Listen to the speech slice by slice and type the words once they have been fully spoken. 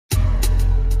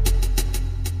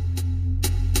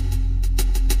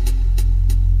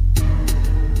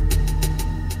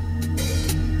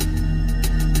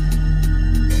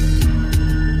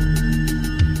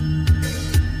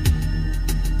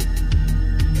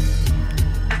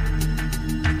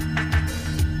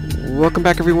Welcome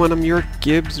back everyone, I'm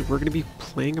YourGibs. We're going to be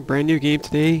playing a brand new game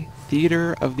today,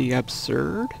 Theater of the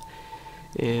Absurd.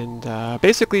 And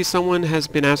basically someone has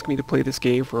been asking me to play this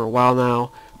game for a while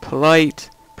now. Polite,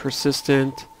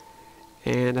 persistent,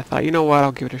 and I thought, you know what,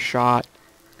 I'll give it a shot.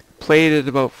 Played it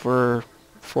about for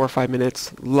 4 or 5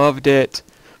 minutes, loved it,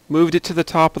 moved it to the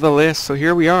top of the list, so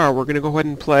here we are. We're going to go ahead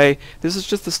and play. This is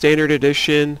just the standard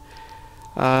edition.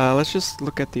 Let's just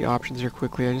look at the options here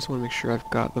quickly. I just want to make sure I've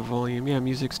got the volume. Yeah,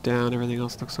 music's down, everything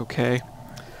else looks okay.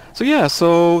 So yeah,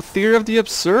 so Theater of the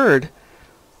Absurd.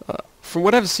 From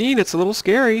what I've seen, it's a little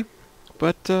scary,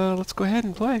 but let's go ahead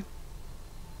and play.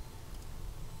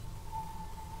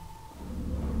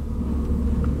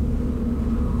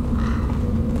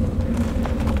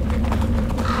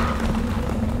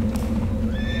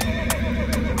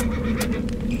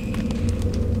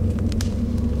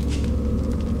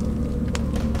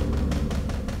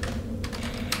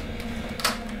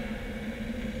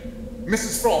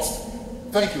 Mrs. Frost,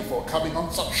 thank you for coming on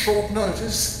such short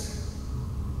notice.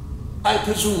 I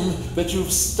presume that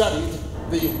you've studied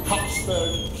the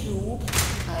Hapsburg Cube?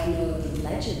 I know the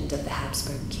legend of the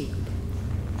Hapsburg Cube.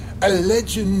 A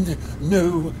legend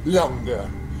no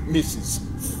longer, Mrs.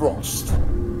 Frost.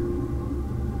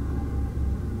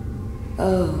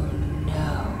 Oh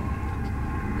no,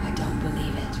 I don't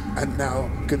believe it. And now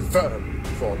confirm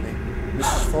for me,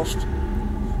 Mrs. Frost.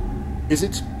 Is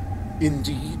it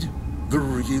indeed the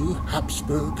real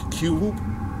Hapsburg Cube?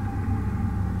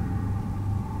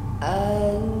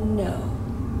 No.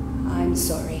 I'm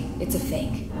sorry. It's a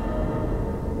fake.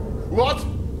 What?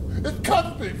 It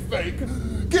can't be fake.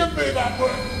 Give me that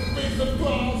worthless piece of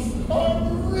glass.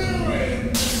 I'm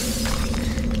ruined.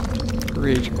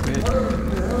 Rage quit. Oh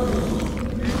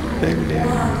no.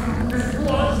 This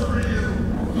was real.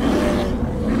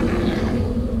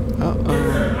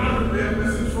 Uh-oh.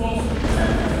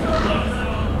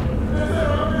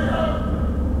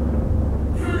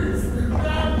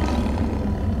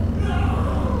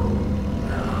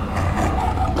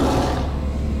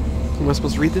 Am I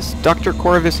supposed to read this? Dr.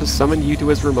 Corvis has summoned you to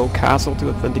his remote castle to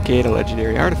authenticate a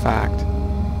legendary artifact.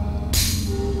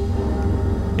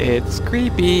 It's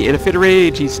creepy. In a fit of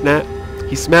rage, he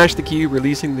smashed the cube,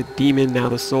 releasing the demon. Now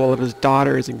the soul of his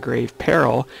daughter is in grave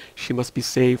peril. She must be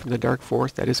saved from the dark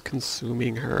force that is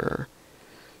consuming her.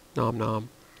 Nom nom.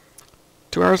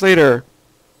 2 hours later.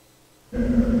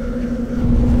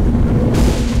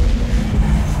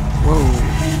 Whoa.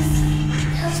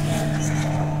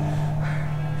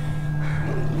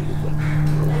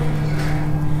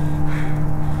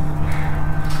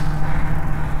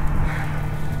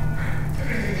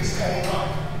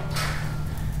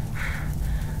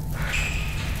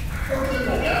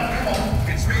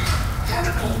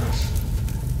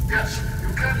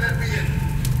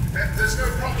 There's no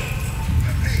problem.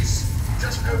 Please,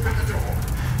 just open the door.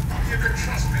 You can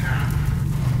trust me now.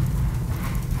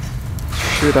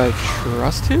 Should I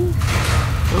trust him?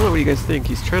 I don't know what you guys think.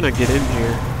 He's trying to get in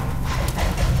here.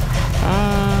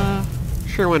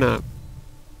 Sure, why not?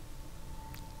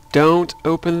 Don't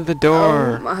open the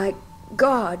door. Oh my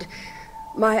God.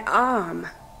 My arm.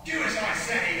 Do as I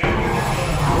say.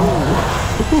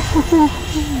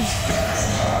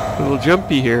 A little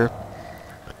jumpy here.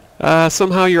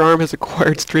 Somehow your arm has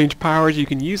acquired strange powers. You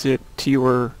can use this to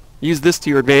your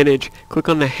advantage. Click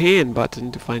on the hand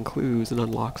button to find clues and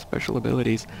unlock special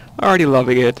abilities. Already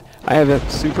loving it. I have a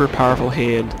super powerful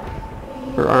hand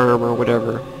or arm or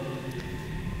whatever.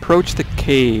 Approach the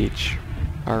cage.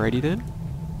 Alrighty then.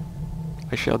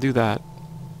 I shall do that.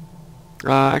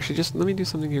 Actually, just let me do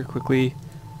something here quickly.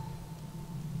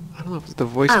 I don't know if the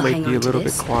voice might be a little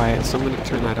bit quiet, so I'm going to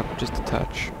turn that up just a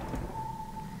touch.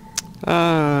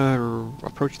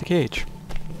 Approach the cage.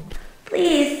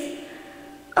 Please,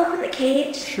 open the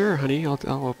cage. Sure, honey, I'll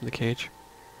open the cage.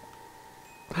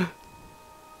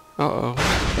 Uh-oh.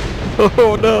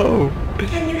 Oh, no!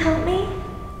 Can you help me?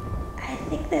 I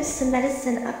think there's some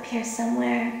medicine up here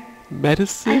somewhere.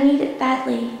 Medicine? I need it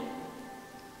badly.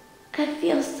 I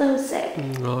feel so sick.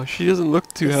 Oh, she doesn't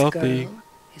look too healthy. This girl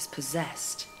is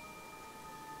possessed.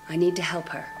 I need to help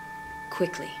her.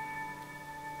 Quickly.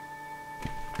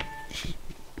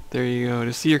 There you go.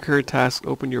 To see your current task,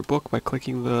 open your book by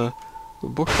clicking the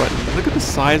book button. Look at the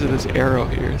size of this arrow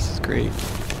here. This is great.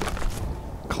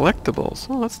 Collectibles.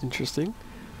 Oh, that's interesting.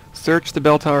 Search the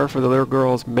bell tower for the little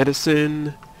girl's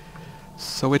medicine.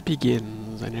 So it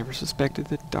begins. I never suspected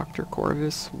that Dr.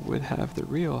 Corvis would have the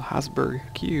real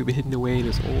Hapsburg Cube hidden away in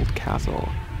his old castle.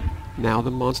 Now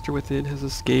the monster within has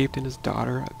escaped and his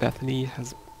daughter, Bethany,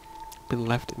 has been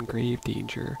left in grave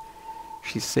danger.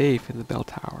 She's safe in the bell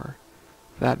tower.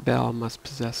 That bell must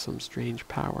possess some strange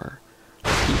power.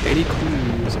 The keep any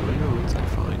clues or notes I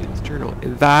find in this journal.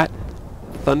 And that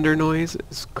thunder noise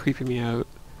is creeping me out.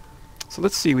 So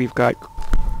let's see, we've got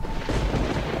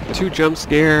 2 jump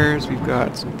scares, we've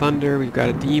got some thunder, we've got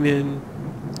a demon.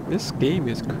 This game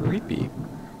is creepy.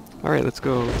 Alright, let's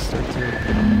go. Let's start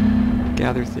to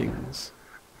gather things.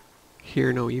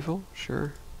 Hear no evil?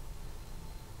 Sure.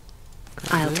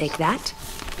 I'll take that.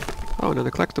 Oh,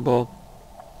 another collectible.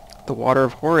 The water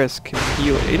of Horus can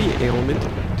heal any ailment,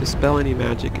 dispel any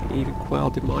magic, and even quell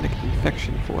demonic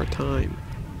infection for a time.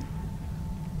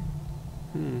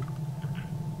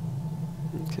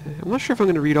 Okay, I'm not sure if I'm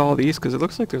going to read all of these because it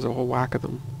looks like there's a whole whack of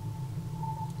them.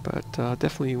 But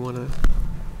definitely want to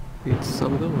read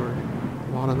some of them or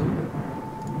a lot of them.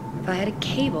 If I had a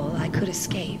cable, I could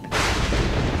escape.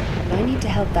 But I need to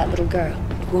help that little girl.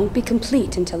 It won't be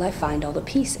complete until I find all the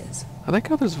pieces. I like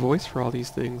how there's voice for all these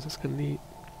things. That's kind of neat.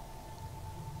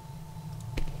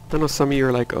 I know some of you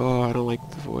are like, oh, I don't like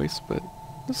the voice, but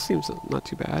this seems not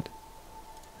too bad.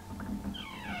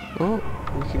 Oh,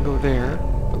 we can go there,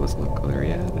 but let's not go there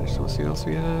yet. I just want to see what else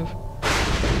we have.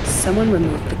 Someone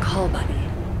removed the call button.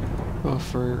 Oh,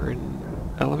 for an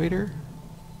elevator?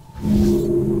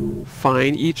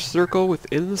 Find each circle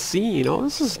within the scene. Oh,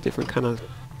 this is a different kind of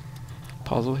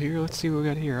puzzle here. Let's see what we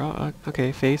got here. Oh,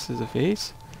 okay, face is a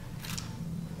face.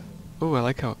 Oh, I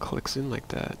like how it clicks in like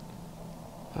that.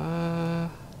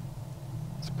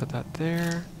 Let's put that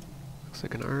there. Looks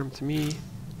like an arm to me.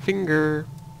 Finger.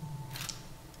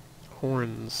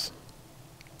 Horns.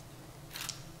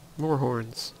 More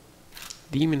horns.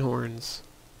 Demon horns.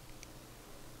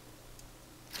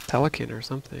 Pelican or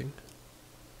something.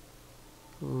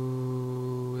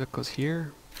 Ooh, that goes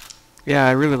here. Yeah,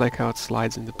 I really like how it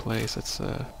slides into place. It's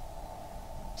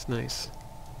nice.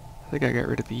 I think I got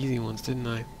rid of the easy ones, didn't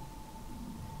I?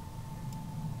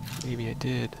 Maybe I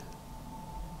did.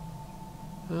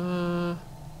 I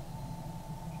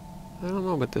don't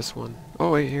know about this one.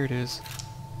 Oh wait, here it is.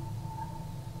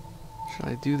 Should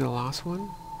I do the last one?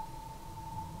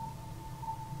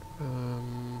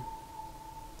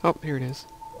 Oh, here it is.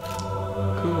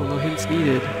 Cool, no hints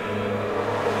needed.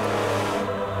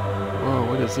 Whoa,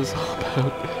 what is this all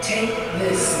about? Take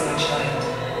this, my child.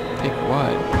 Take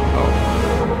what?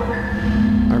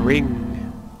 Oh. A ring.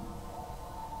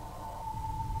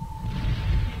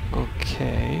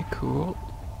 Okay, cool.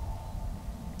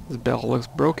 This bell looks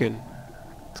broken.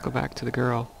 Let's go back to the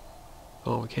girl.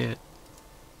 Oh, we can't.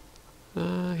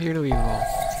 Hear no evil.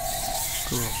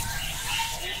 Cool.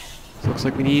 So looks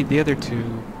like we need the other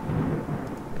 2.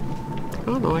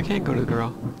 Oh no, I can't go to the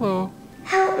girl. Hello.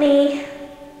 Help me.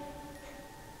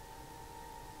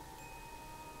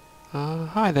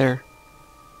 Hi there.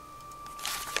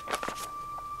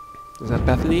 Is that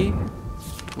Bethany?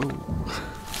 Ooh.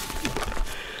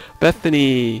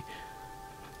 Bethany!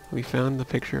 We found the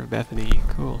picture of Bethany.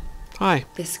 Cool. Hi.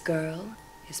 This girl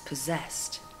is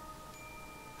possessed.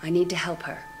 I need to help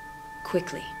her.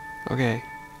 Quickly. Okay.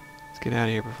 Let's get out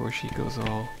of here before she goes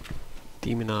all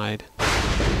demon-eyed.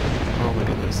 Oh my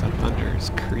goodness, that thunder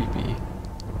is creepy.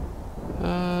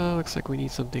 Looks like we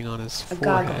need something on his A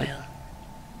forehead. gargoyle.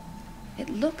 It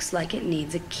looks like it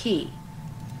needs a key.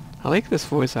 I like this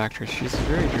voice actress. She's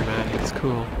very dramatic. It's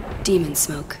cool. Demon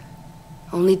smoke.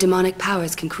 Only demonic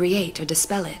powers can create or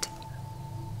dispel it.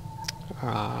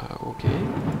 Okay.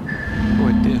 Oh,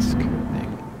 a disc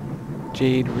thing.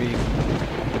 Jade ring.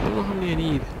 I don't know how many I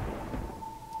need.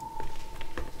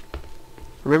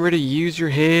 Remember to use your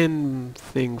hand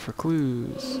thing for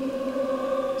clues.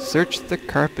 Search the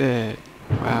carpet.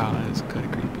 Wow, that is kind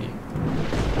of creepy.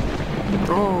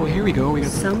 Oh, here we go. We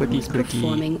got some Someone's clicky.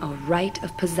 performing a rite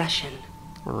of possession.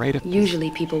 Right up.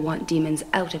 Usually people want demons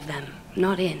out of them,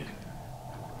 not in.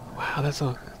 Wow, that's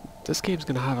a. This game's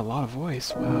gonna have a lot of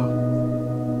voice.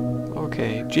 Wow.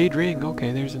 Okay, Jade ring.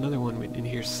 Okay, there's another one in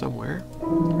here somewhere.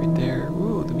 Right there.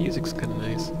 Ooh, the music's kind of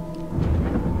nice.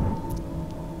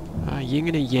 Yin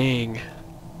and a yang.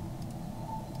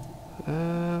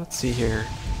 Let's see here.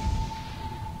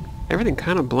 Everything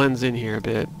kind of blends in here a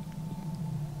bit.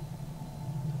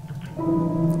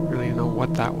 Really know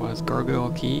what that was.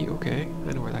 Gargoyle key. Okay,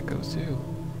 I know where that goes to.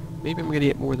 Maybe I'm gonna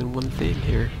get more than one thing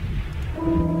here.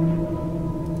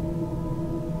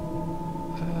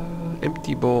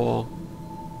 Empty bowl.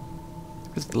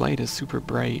 This light is super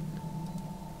bright.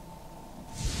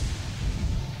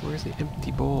 Where's the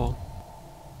empty bowl?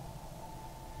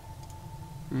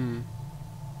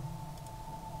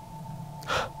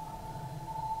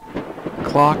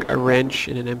 Clock, a wrench,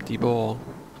 and an empty bowl.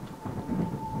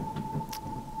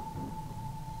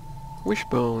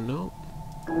 Wishbone, no.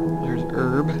 There's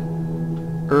herb.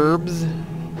 Herbs.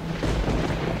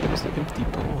 There's the empty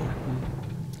bowl.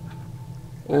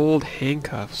 Old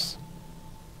handcuffs.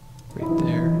 Right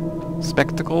there.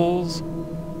 Spectacles.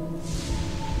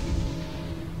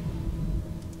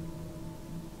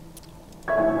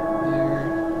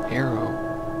 There. Arrow.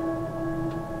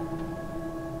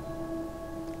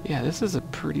 Yeah, this is a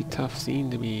pretty tough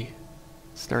scene to be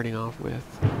starting off with.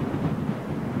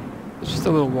 It's just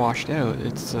a little washed out.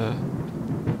 It's,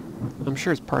 I'm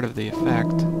sure it's part of the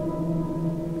effect.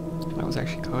 That was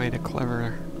actually quite a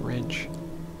clever wrench.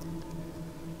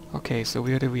 Okay, so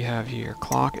what do we have here?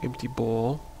 Clock, empty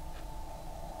bowl.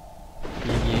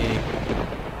 Yin yang.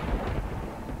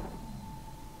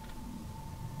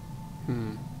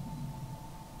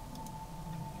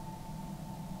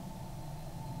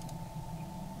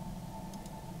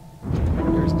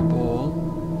 There's the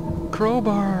bowl.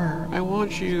 Crowbar! I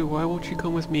want you! Why won't you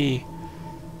come with me?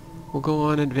 We'll go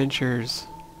on adventures.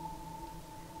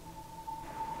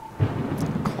 A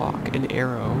clock, an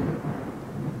arrow,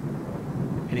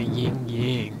 and a yin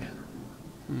yang.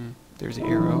 There's an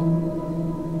arrow.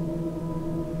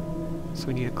 So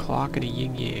we need a clock and a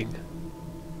yin yang.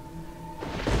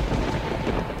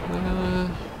 I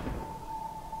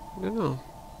don't know.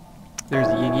 There's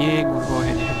the yin yang. We'll go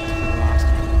ahead and hit it for the last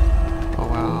one. Oh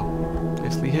wow.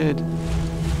 Nicely hid.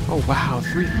 Oh wow,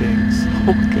 3 things.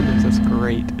 Oh my goodness, that's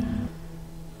great.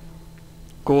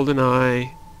 Golden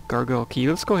eye, gargoyle key.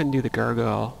 Let's go ahead and do the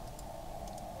gargoyle.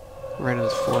 Right on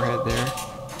his forehead there.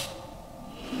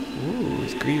 Ooh,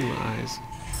 his green eyes.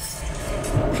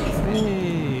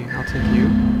 Hey, I'll take you.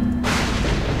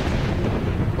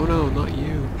 Oh no, not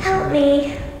you. Help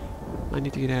me. I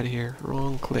need to get out of here.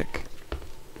 Wrong click.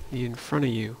 Need in front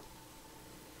of you.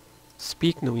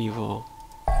 Speak no evil.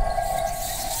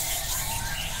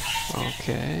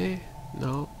 Okay.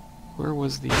 No. Where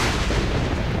was the...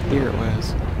 Here it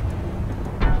was.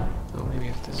 Oh, maybe I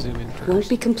have to zoom in first. Won't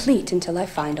be complete until I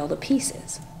find all the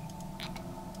pieces.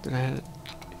 Did I have it?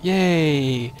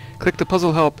 Yay! Click the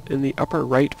puzzle help in the upper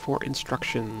right for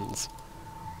instructions.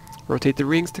 Rotate the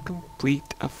rings to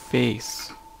complete a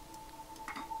face.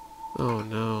 Oh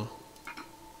no.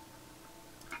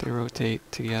 They rotate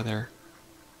together.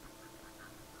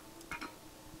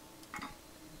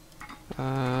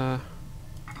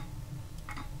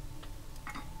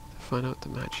 Find out the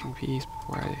matching piece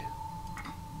before I...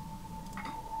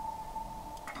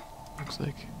 Looks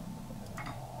like...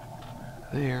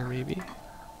 There, maybe?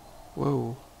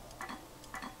 Whoa.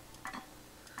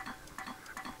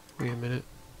 Wait a minute.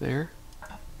 There?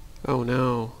 Oh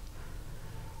no.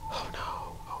 Oh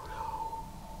no.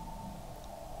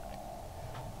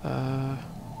 Oh no.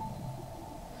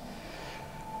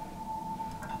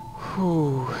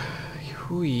 Whew.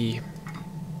 Hooey.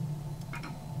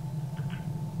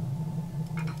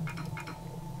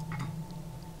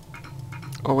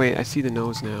 Oh wait, I see the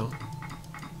nose now.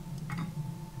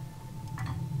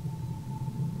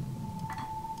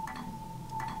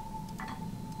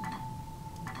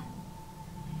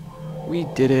 We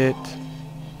did it.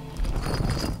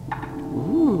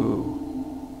 Ooh.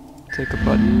 Take a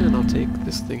button and I'll take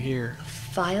this thing here.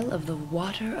 Phial of the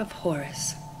water of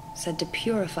Horus, said to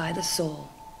purify the soul.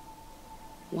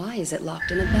 Why is it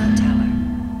locked in a bell tower?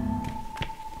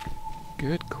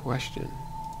 Good question.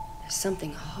 There's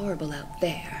something horrible out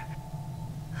there.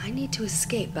 I need to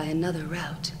escape by another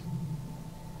route.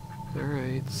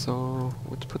 Alright, so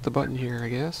let's put the button here, I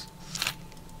guess.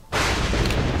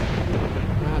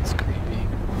 That's creepy.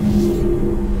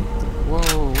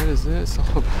 Whoa, what is this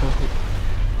all about?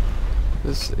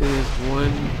 This is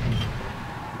one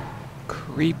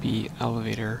creepy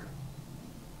elevator.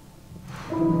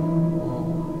 Whoa.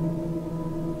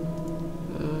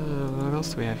 What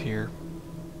else do we have here?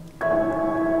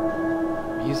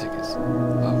 Music is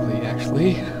lovely,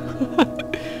 actually.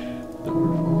 Number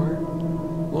 4.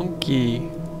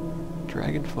 Monkey.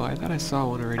 Dragonfly. I thought I saw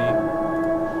one already.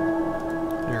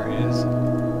 There it is.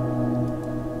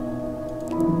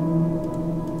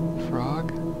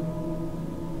 Frog.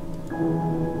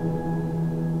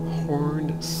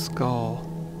 Horned skull.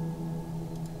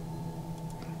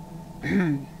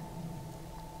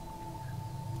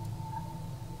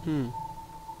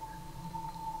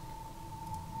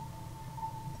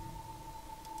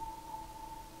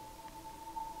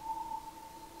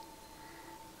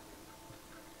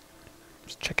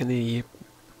 Just checking the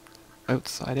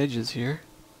outside edges here.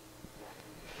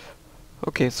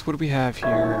 Okay, so what do we have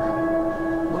here?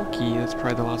 Monkey, that's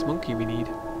probably the last monkey we need.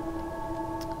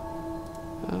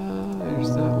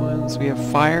 There's that one. So we have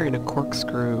fire and a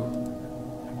corkscrew.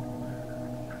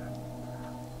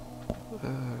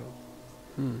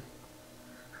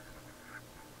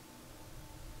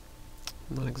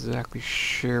 I'm not exactly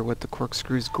sure what the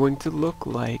corkscrew is going to look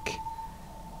like.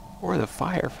 Or the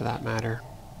fire, for that matter.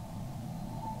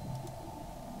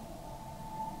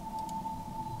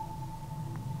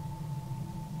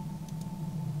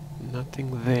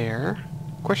 Nothing there.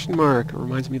 Question mark. It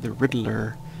reminds me of the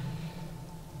Riddler.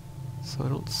 So I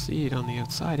don't see it on the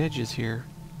outside edges here.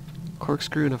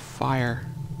 Corkscrew and a fire.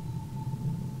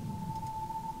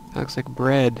 That looks like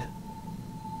bread.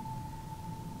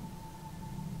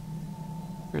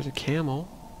 There's a camel.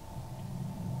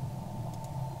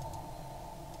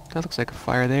 That looks like a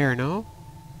fire there, no?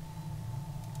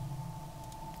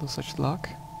 No such luck.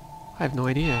 I have no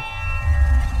idea.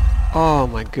 Oh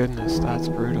my goodness, that's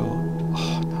brutal.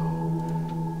 Oh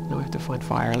no. Now we have to find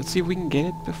fire. Let's see if we can get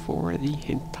it before the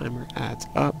hint timer adds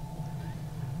up.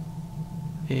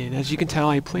 And as you can tell,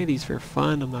 I play these for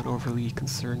fun. I'm not overly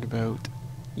concerned about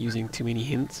using too many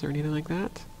hints or anything like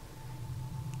that.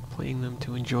 Playing them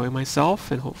to enjoy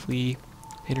myself and hopefully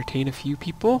entertain a few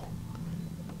people.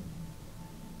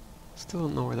 Still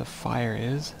don't know where the fire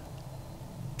is.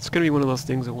 It's gonna be one of those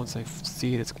things that once I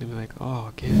see it, it's gonna be like,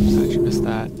 oh, Gibbs, how'd you miss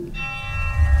that?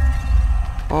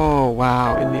 Oh,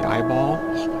 wow, in the eyeball?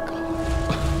 Oh my god.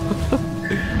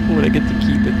 When I get to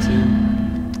keep it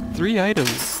too. 3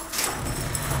 items.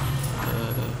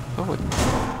 Oh, it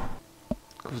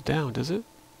goes down, does it?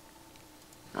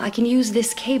 I can use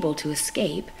this cable to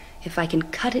escape if I can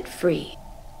cut it free.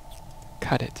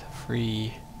 Cut it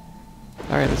free.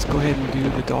 Alright, let's go ahead and do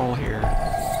the doll here.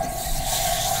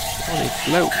 Oh, they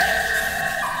float.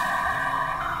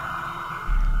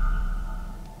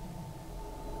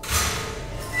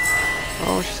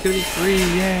 Oh, she's gonna be free,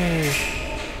 yay!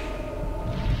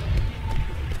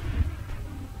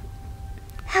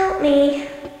 Help me.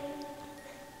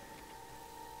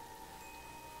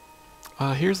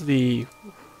 Here's the...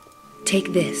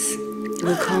 Take this. It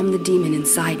will calm the demon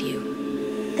inside you.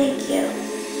 Thank you.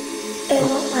 It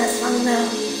won't last long though.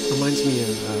 Reminds me of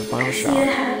I see you Bioshock.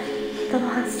 have the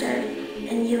monster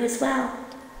and you as well.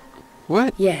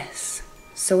 What? Yes,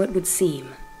 so it would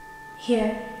seem.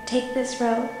 Here, take this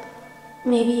rope.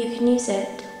 Maybe you can use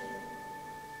it.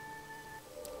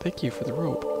 Thank you for the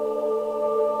rope.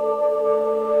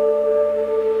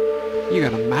 You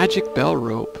got a magic bell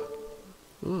rope.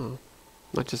 Oh,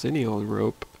 not just any old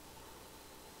rope.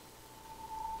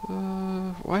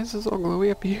 Why is this all glowy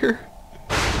up here?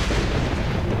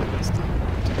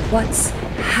 What's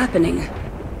happening?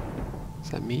 Is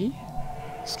that me?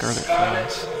 Scarlett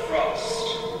Scarlett Frost.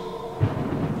 Frost.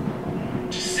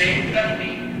 To save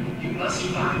Bethany, you must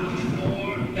find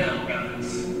 4 bell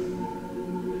relics.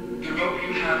 The rope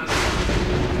you have is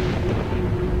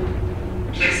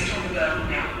place it on the bell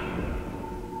now.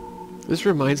 This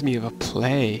reminds me of a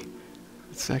play.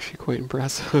 It's actually quite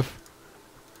impressive.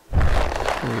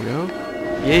 There we go.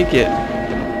 Yank it.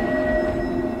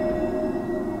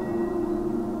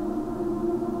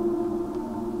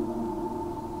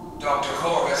 Dr.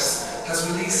 Corvis has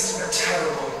released a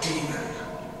terrible demon.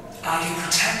 I can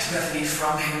protect Bethany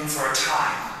from him for a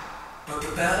time, but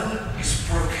the bell is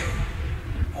broken.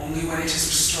 Only when it is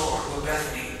restored will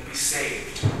Bethany be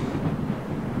saved.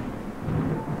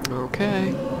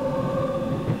 Okay.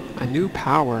 A new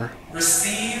power.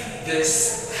 Receive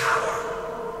this power.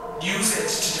 Use it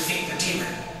to defeat the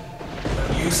demon,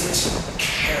 but use it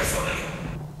carefully.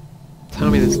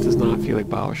 Tell me this does not feel like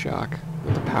Bioshock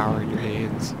with the power in your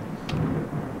hands.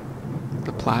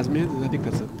 The plasmids? I think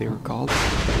that's what they were called.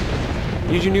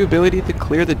 Use your new ability to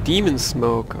clear the demon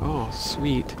smoke. Oh,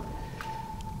 sweet.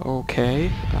 Okay.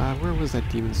 Where was that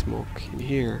demon smoke? In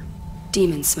here.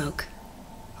 Demon smoke.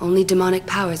 Only demonic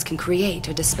powers can create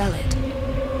or dispel it.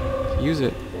 Use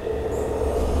it.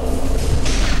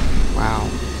 Wow.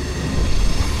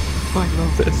 I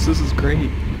love this. This is great.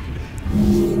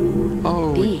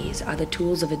 Oh. These are the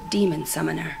tools of a demon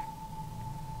summoner.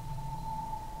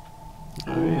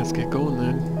 Alright, let's get going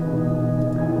then.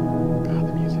 God,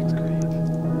 the music's great.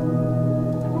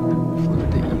 Fleur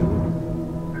de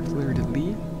Lis. Fleur de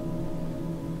Lis.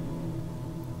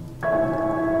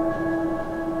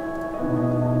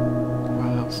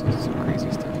 Wow, this is some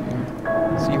crazy stuff here.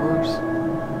 Seahorse.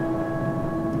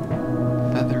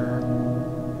 Feather.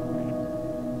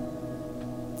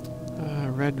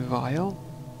 Red vial.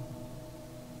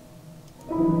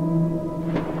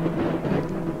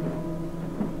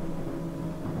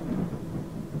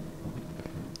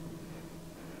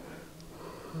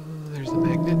 There's the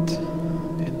magnet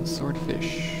and the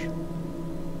swordfish.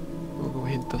 We'll go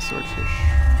hint the swordfish.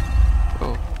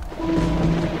 Oh.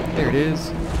 There it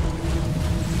is.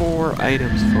 4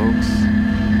 items, folks.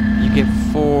 You get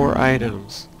 4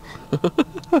 items.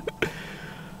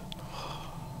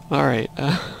 Alright,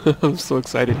 I'm so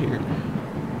excited here.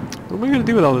 What am I going to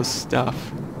do with all this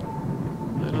stuff?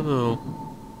 I don't don't know.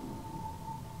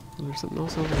 Is there something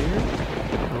else over here?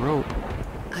 A rope.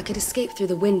 I could escape through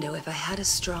the window if I had a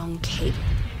strong cable.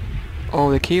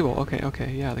 Oh, the cable. Okay,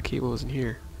 okay. Yeah, the cable is in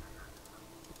here.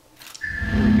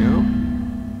 There we go.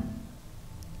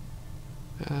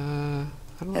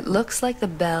 I don't It looks like the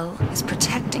bell is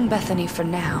protecting Bethany for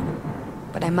now,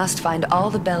 but I must find all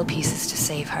the bell pieces to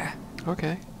save her.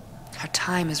 Okay. Her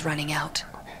time is running out.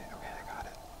 Okay, I got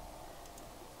it.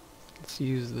 Let's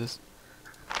use this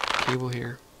cable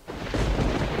here.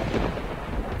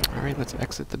 Alright, let's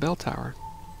exit the bell tower.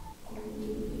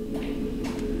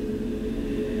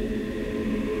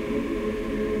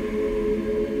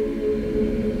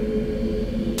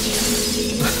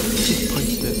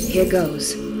 Punched it. Here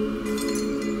goes.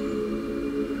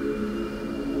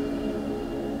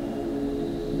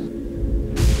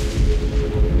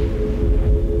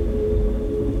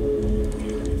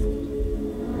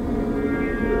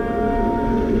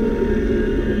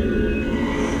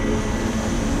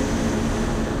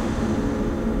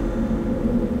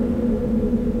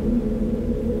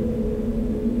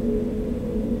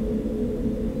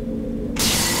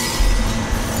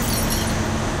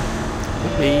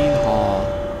 Main hall.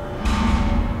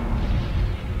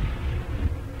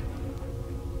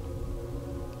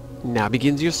 Now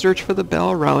begins your search for the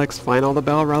bell relics. Find all the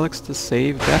bell relics to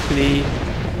save Bethany.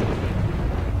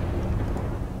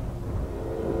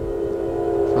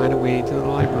 Find a way into the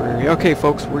library. Okay,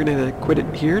 folks, we're gonna quit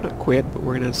it here. Not quit, but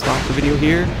we're gonna stop the video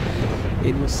here,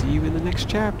 and we'll see you in the next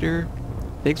chapter.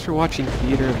 Thanks for watching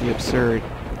Theater of the Absurd.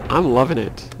 I'm loving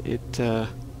it.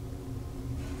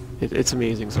 It's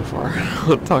amazing so far.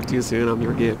 I'll talk to you soon. I'm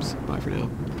YourGibs. Bye for now.